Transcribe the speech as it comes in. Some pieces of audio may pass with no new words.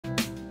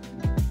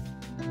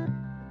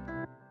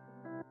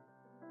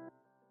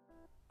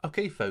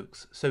Okay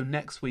folks, so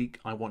next week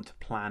I want to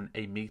plan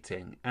a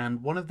meeting,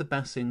 and one of the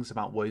best things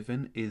about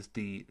Woven is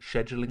the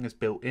scheduling is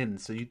built in,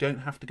 so you don't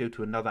have to go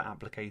to another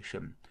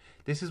application.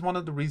 This is one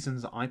of the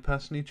reasons I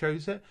personally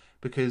chose it,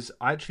 because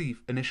I actually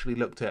initially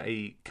looked at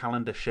a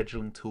calendar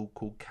scheduling tool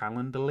called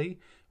Calendly,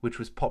 which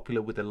was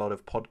popular with a lot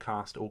of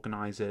podcast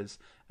organizers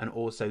and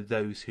also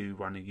those who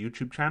run a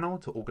YouTube channel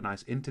to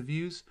organize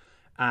interviews,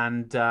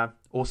 and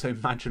also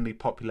marginally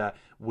popular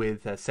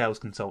with sales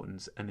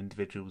consultants and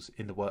individuals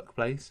in the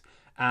workplace.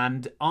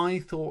 And I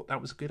thought that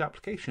was a good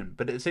application,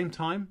 but at the same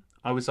time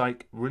I was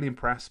like really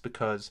impressed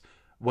because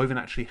Woven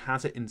actually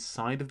has it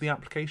inside of the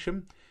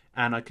application,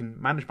 and I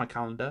can manage my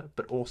calendar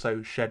but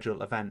also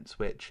schedule events,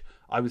 which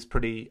I was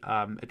pretty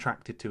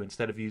attracted to,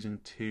 instead of using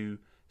two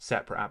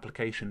separate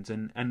applications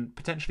and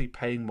potentially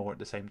paying more at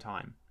the same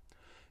time.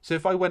 So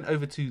if I went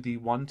over to the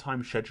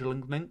one-time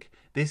scheduling link,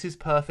 this is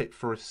perfect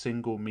for a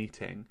single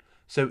meeting.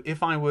 So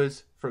if I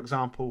was, for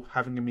example,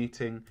 having a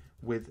meeting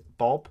with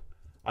Bob,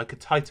 I could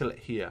title it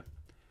here.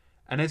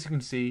 And as you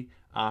can see,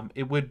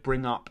 it would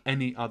bring up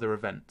any other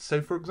event. So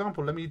for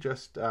example, let me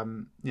just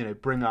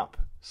bring up,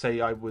 say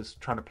I was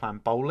trying to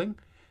plan bowling.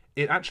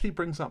 It actually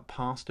brings up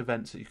past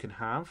events that you can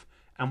have.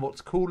 And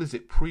what's cool is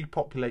it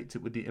pre-populates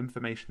it with the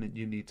information that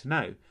you need to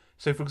know.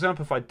 So for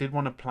example, if I did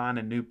want to plan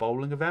a new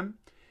bowling event,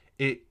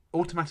 it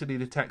automatically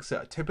detects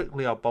that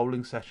typically our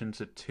bowling sessions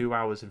are 2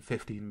 hours and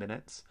 15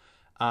 minutes.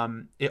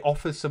 It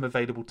offers some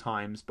available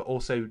times, but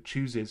also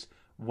chooses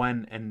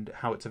when and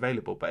how it's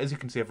available. But as you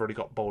can see, I've already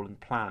got bowling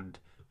planned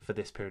for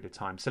this period of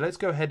time. So let's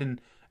go ahead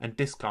and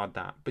discard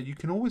that. But you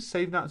can always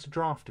save that as a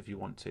draft if you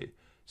want to.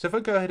 So if I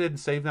go ahead and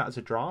save that as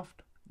a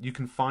draft, you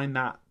can find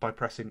that by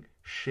pressing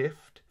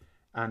Shift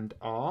and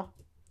R.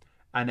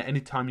 And at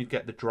any time you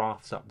get the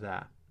drafts up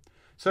there.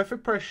 So if I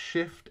press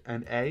Shift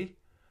and A,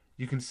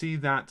 you can see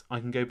that I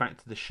can go back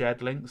to the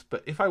shared links,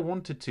 but if I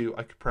wanted to,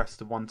 I could press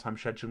the one-time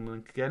scheduling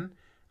link again.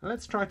 And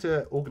let's try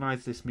to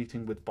organize this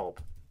meeting with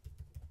Bob.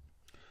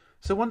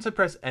 So once I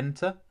press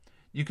enter,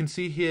 you can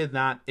see here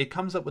that it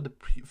comes up with a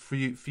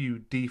few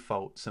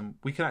defaults, and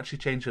we can actually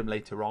change them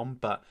later on,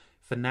 but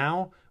for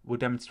now, we'll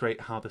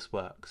demonstrate how this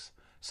works.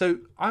 So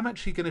I'm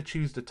actually going to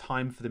choose the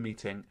time for the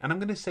meeting, and I'm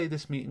going to say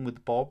this meeting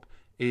with Bob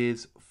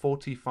is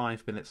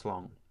 45 minutes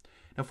long.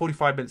 Now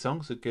 45 minutes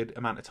long is a good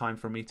amount of time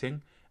for a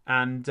meeting.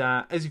 And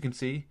as you can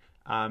see,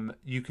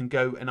 you can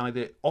go and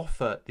either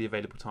offer the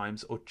available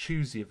times or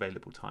choose the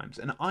available times.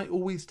 And I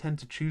always tend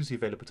to choose the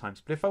available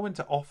times. But if I went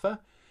to offer,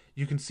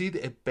 you can see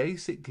that it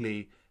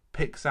basically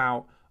picks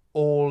out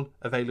all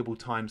available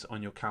times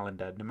on your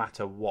calendar, no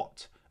matter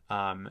what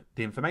the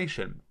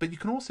information. But you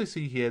can also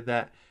see here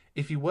that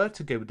if you were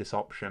to go with this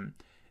option,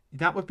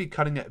 that would be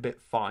cutting it a bit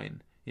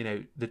fine. You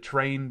know, the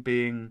train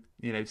being,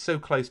 so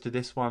close to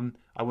this one,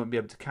 I wouldn't be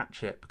able to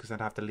catch it because I'd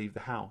have to leave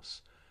the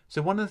house.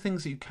 So one of the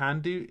things that you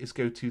can do is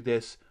go to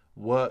this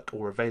work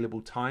or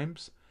available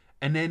times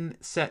and then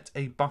set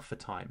a buffer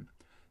time.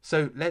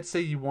 So let's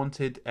say you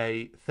wanted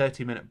a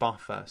 30-minute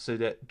buffer, so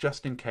that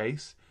just in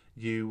case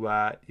you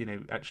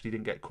actually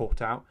didn't get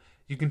caught out,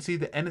 you can see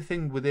that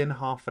anything within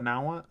half an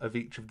hour of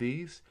each of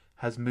these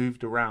has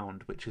moved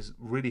around, which is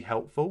really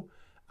helpful.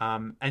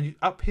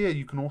 Up here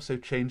you can also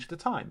change the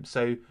time.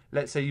 So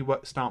let's say you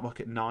start work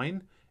at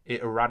 9,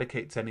 it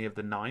eradicates any of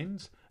the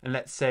 9s. And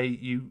let's say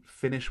you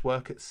finish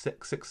work at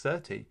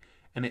 6:30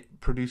 and it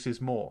produces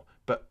more,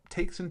 but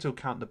takes into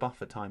account the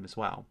buffer time as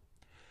well.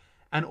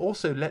 And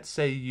also, let's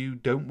say you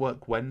don't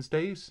work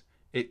Wednesdays,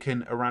 it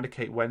can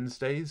eradicate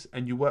Wednesdays,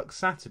 and you work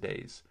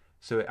Saturdays,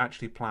 so it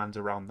actually plans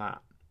around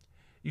that.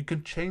 You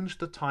can change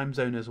the time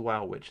zone as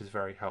well, which is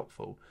very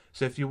helpful.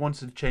 So if you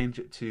wanted to change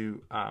it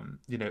to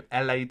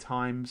LA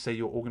time, say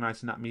you're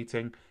organizing that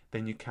meeting,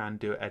 then you can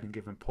do it at any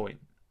given point.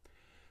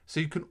 So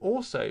you can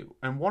also,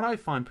 and what I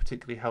find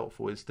particularly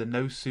helpful is the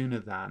no sooner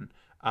than.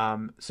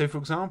 So for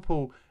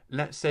example,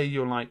 let's say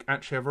you're like,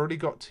 actually I've already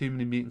got too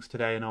many meetings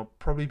today and I'll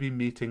probably be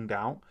meetinged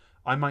out.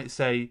 I might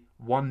say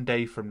 1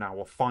 day from now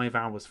or 5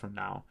 hours from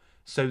now,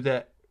 so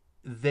that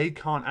they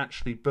can't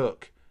actually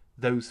book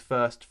those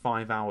first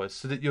 5 hours,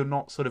 so that you're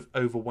not sort of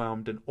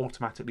overwhelmed and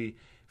automatically,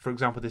 for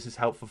example, this is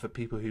helpful for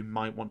people who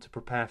might want to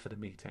prepare for the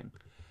meeting.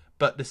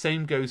 But the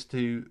same goes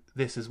to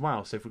this as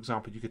well. So for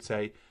example, you could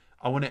say,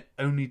 I want it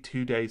only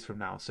 2 days from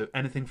now, so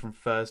anything from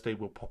Thursday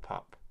will pop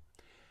up.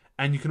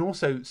 And you can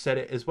also set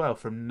it as well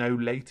from no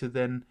later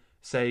than,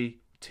 say,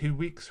 2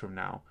 weeks from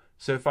now.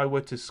 So if I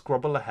were to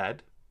scrobble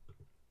ahead,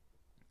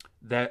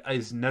 there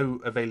is no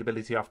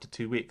availability after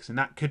 2 weeks. And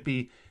that could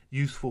be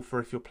useful for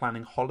if you're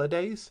planning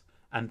holidays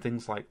and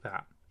things like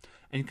that.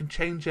 And you can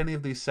change any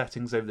of these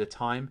settings over the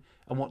time.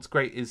 And what's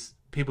great is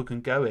people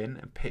can go in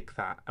and pick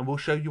that. And we'll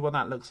show you what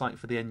that looks like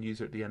for the end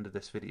user at the end of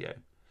this video.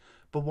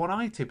 But what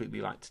I typically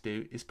like to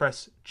do is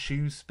press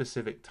choose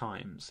specific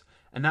times.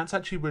 And that's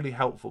actually really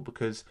helpful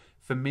because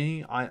for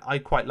me, I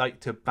quite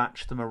like to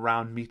batch them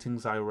around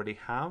meetings I already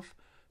have.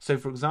 So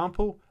for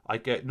example,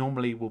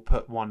 normally we'll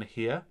put one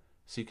here.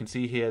 So you can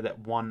see here that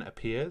one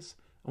appears.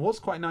 And what's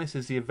quite nice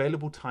is the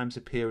available times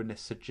appear in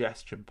this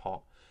suggestion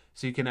pot.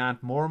 So you can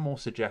add more and more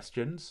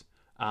suggestions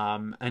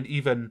and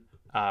even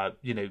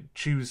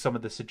choose some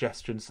of the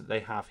suggestions that they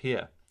have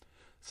here.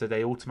 So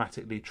they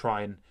automatically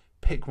try and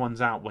pick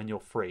ones out when you're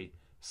free.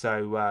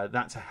 So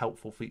that's a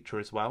helpful feature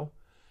as well.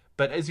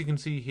 But as you can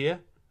see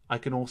here, I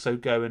can also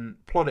go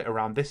and plot it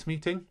around this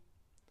meeting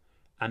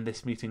and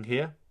this meeting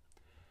here.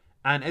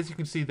 And as you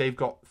can see, they've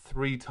got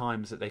 3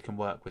 times that they can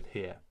work with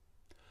here.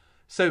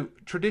 So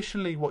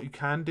traditionally what you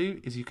can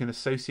do is you can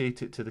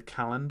associate it to the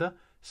calendar.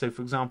 So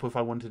for example, if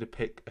I wanted to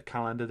pick a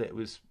calendar that it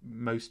was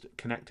most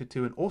connected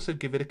to, and also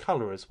give it a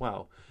color as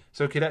well.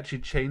 So I could actually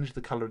change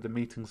the color of the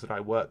meetings that I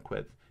work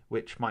with,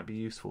 which might be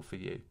useful for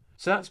you.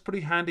 So that's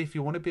pretty handy if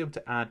you want to be able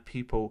to add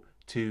people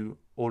to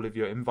all of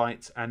your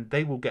invites, and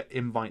they will get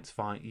invites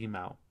via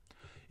email.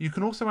 You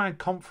can also add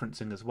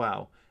conferencing as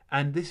well.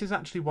 And this is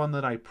actually one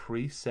that I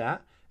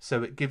preset.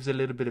 So it gives a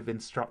little bit of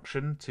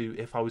instruction to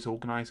if I was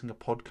organizing a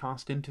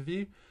podcast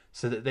interview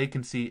so that they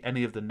can see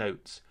any of the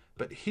notes.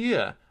 But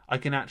here I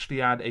can actually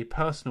add a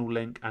personal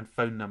link and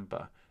phone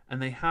number,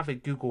 and they have a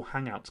Google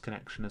Hangouts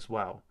connection as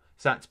well.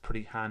 So that's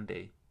pretty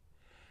handy.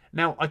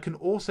 Now I can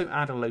also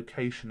add a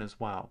location as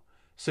well.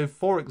 So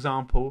for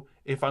example,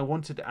 if I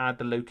wanted to add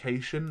the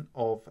location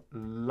of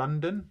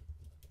London,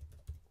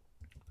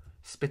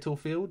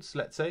 Spitalfields,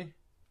 let's say,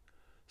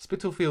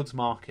 Spitalfields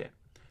Market.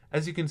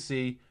 As you can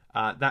see,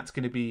 that's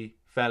going to be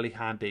fairly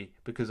handy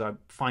because I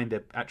find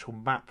the actual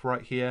map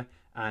right here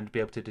and be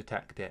able to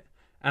detect it.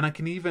 And I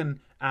can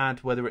even add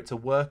whether it's a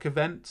work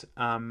event.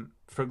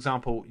 For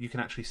example, you can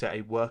actually set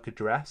a work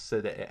address so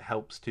that it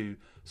helps to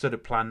sort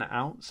of plan that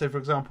out. So for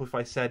example, if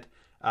I said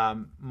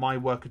my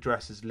work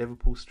address is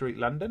Liverpool Street,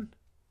 London.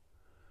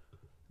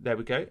 There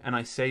we go. And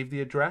I save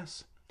the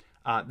address.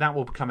 That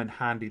will become in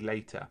handy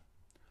later.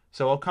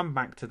 So I'll come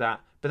back to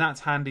that. But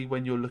that's handy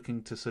when you're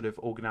looking to sort of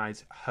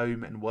organize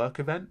home and work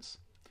events.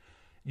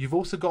 You've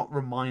also got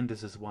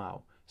reminders as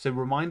well. So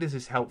reminders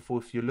is helpful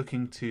if you're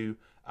looking to,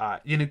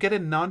 get a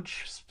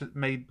nudge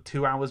made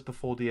 2 hours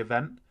before the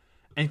event.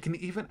 And you can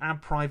even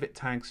add private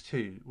tags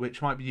too,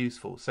 which might be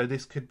useful. So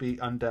this could be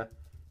under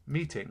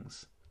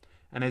meetings.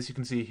 And as you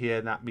can see here,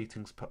 that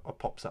meetings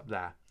pops up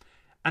there.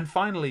 And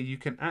finally, you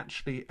can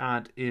actually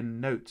add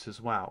in notes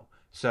as well.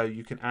 So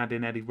you can add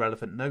in any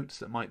relevant notes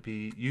that might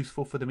be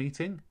useful for the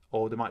meeting,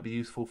 or that might be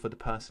useful for the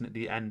person at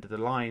the end of the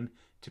line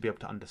to be able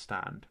to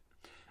understand.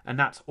 And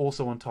that's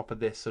also on top of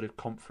this sort of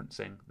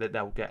conferencing that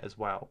they'll get as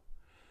well.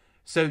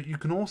 So you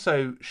can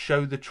also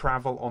show the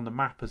travel on the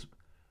map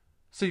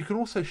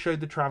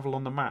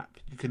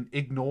You can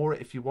ignore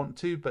it if you want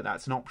to, but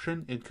that's an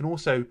option. It can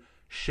also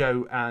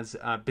show as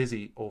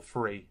busy or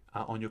free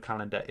on your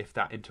calendar if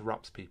that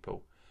interrupts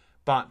people.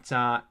 But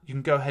you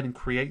can go ahead and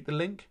create the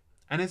link.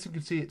 And as you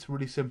can see, it's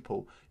really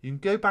simple. You can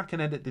go back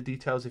and edit the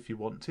details if you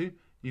want to.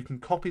 You can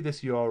copy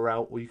this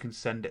URL or you can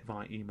send it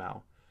via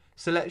email.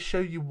 So let's show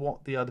you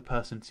what the other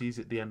person sees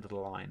at the end of the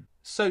line.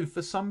 So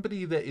for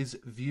somebody that is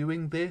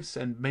viewing this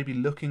and maybe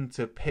looking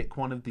to pick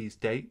one of these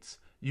dates,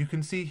 you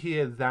can see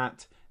here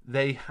that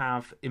they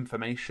have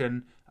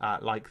information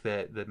like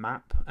the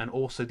map and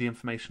also the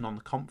information on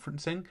the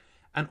conferencing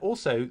and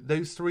also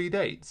those 3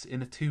 dates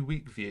in a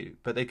 2-week view,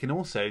 but they can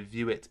also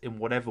view it in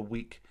whatever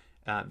week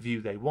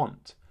view they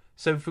want.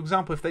 So for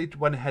example, if they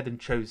went ahead and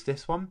chose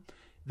this one,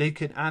 they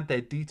could add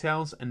their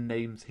details and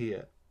names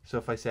here. So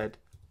if I said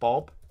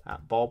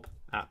bob@bob.com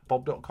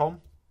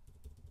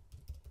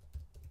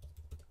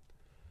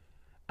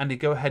and they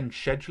go ahead and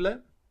schedule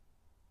it,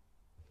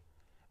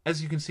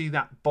 as you can see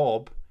that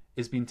Bob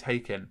is being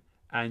taken,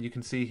 and you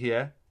can see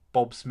here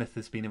Bob Smith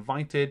has been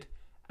invited,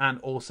 and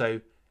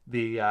also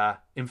the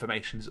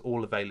information is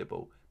all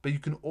available. But you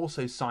can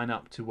also sign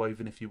up to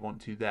Woven if you want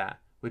to there,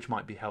 which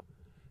might be helpful.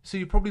 So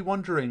you're probably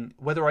wondering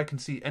whether I can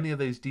see any of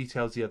those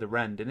details the other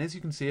end. And as you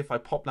can see, if I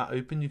pop that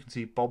open, you can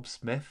see Bob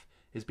Smith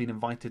has been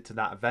invited to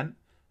that event,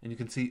 and you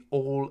can see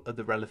all of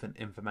the relevant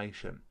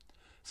information.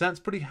 So that's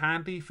pretty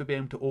handy for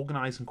being able to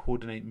organize and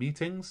coordinate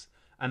meetings.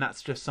 And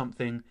that's just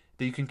something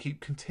that you can keep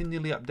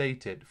continually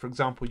updated. For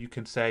example, you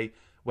can say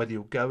whether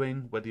you're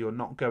going, whether you're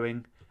not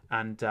going,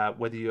 and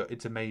whether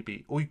it's a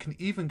maybe. Or you can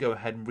even go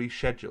ahead and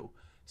reschedule.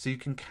 So you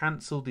can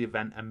cancel the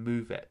event and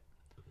move it.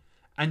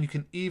 And you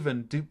can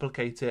even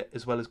duplicate it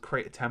as well as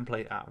create a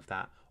template out of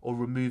that or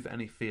remove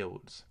any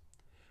fields.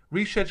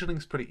 Rescheduling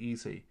is pretty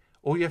easy.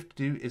 All you have to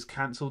do is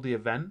cancel the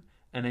event,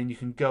 and then you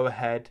can go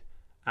ahead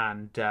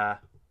and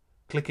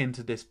click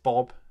into this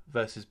Bob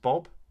versus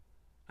Bob,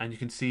 and you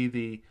can see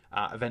the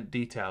event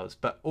details.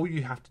 But all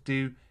you have to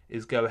do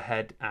is go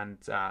ahead and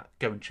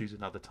go and choose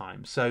another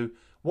time. So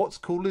what's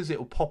cool is it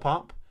will pop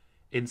up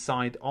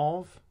inside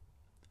of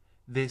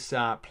this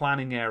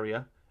planning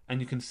area,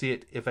 and you can see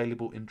it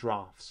available in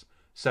drafts.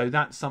 So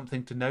that's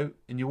something to note,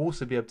 and you'll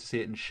also be able to see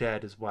it in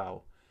shared as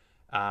well.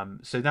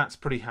 So that's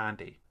pretty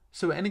handy.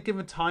 So at any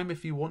given time,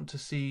 if you want to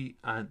see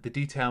the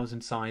details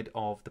inside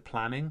of the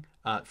planning,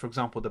 for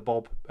example, the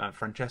Bob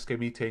Francesco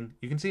meeting,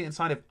 you can see it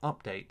inside of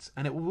updates,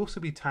 and it will also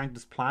be tagged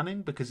as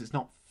planning because it's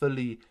not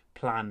fully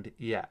planned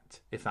yet,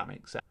 if that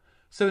makes sense.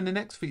 So in the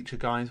next feature,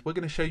 guys, we're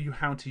going to show you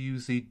how to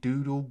use the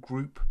Doodle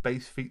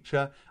group-based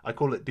feature. I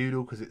call it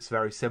Doodle because it's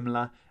very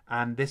similar,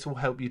 and this will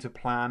help you to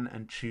plan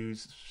and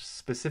choose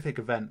specific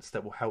events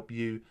that will help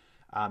you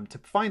to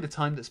find a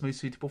time that's most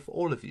suitable for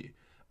all of you.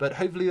 But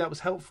hopefully that was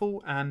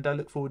helpful, and I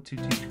look forward to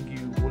teaching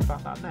you all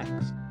about that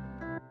next.